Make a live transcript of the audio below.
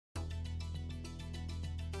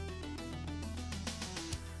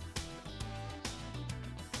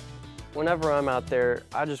Whenever I'm out there,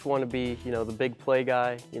 I just want to be, the big play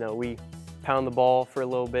guy. We pound the ball for a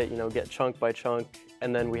little bit, get chunk by chunk,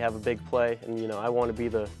 and then we have a big play. And, I want to be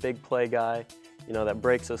the big play guy, that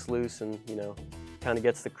breaks us loose and, kind of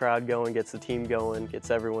gets the crowd going, gets the team going,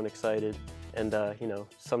 gets everyone excited, and,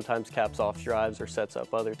 sometimes caps off drives or sets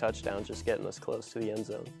up other touchdowns, just getting us close to the end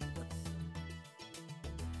zone.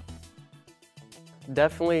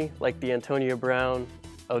 Definitely like the Antonio Brown,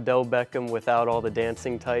 Odell Beckham without all the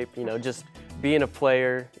dancing type, just being a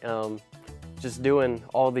player, just doing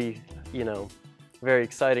all the, very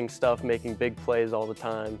exciting stuff, making big plays all the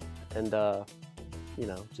time, and,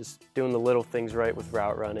 just doing the little things right with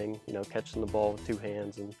route running, catching the ball with two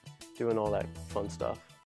hands and doing all that fun stuff.